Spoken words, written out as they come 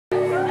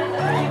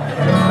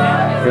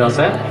We all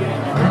set?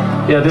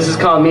 Yeah, this is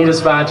called Midi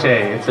Spiache.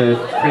 It's a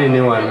pretty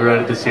new one. We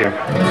wrote it this year.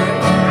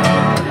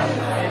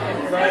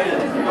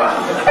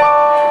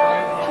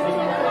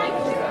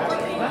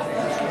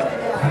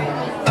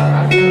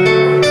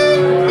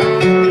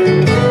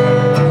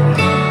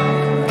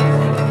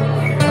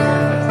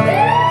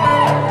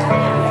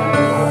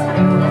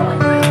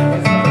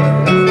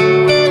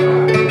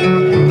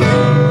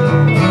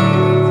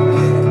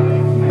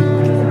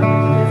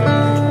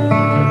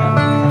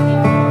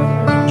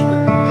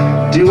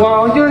 Do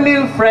all your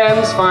new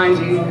friends find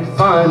you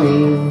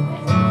funny?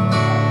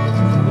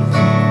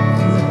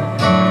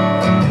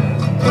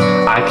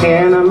 I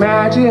can't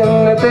imagine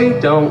that they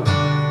don't.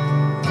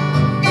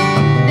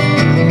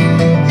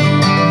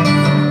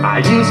 I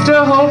used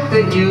to hope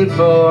that you'd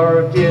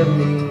forgive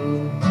me,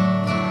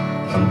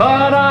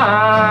 but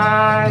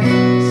I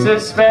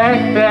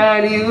suspect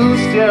that you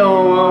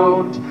still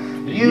won't.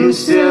 You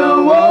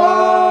still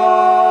won't.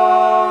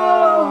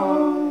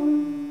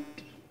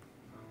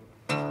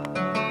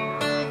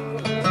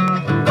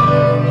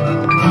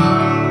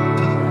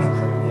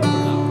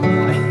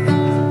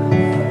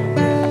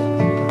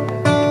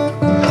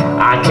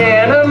 I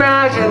can't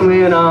imagine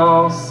when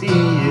I'll see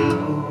you,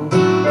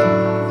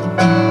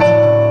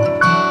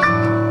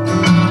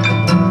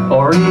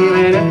 or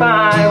even if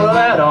I will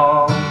at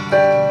all.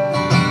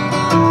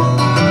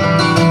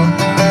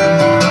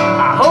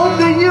 I hope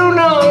that you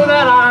know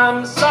that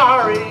I'm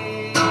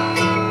sorry,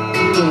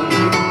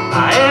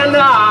 and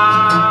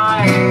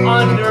I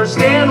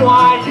understand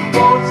why you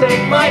won't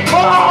take my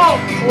call,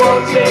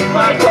 won't take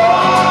my call.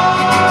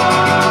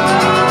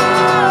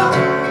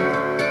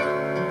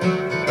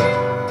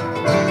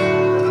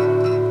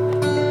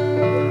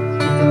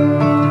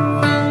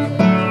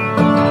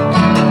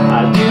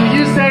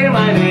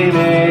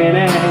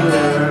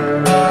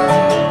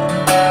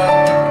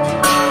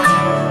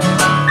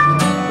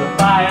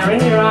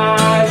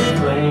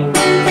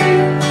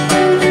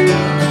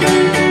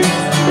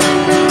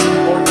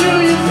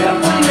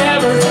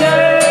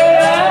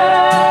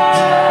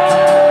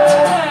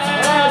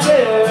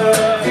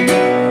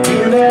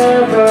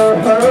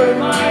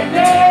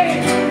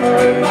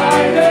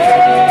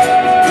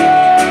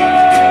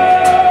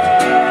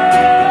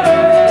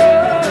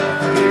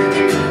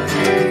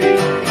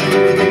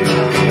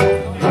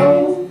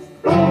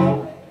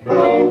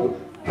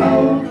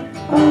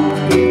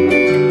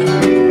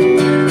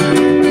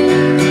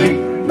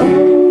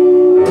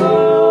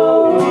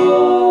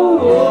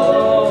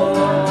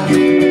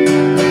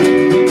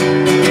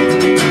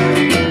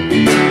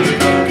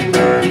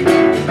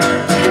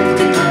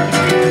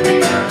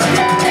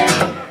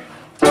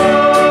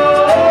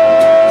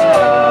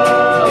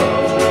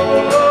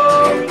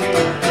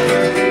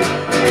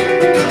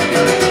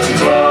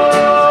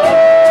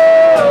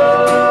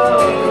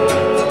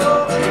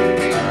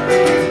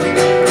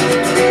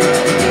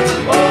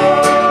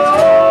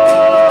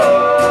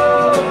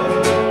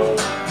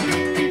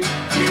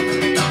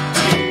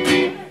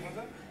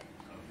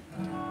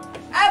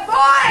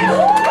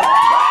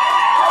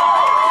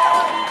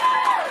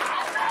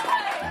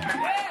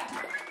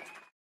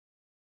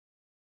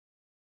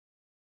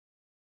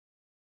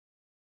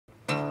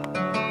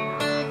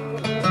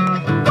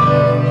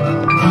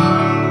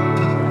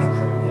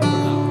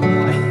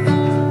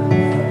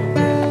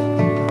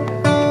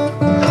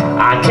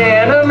 I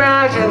can't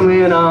imagine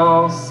when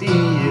I'll see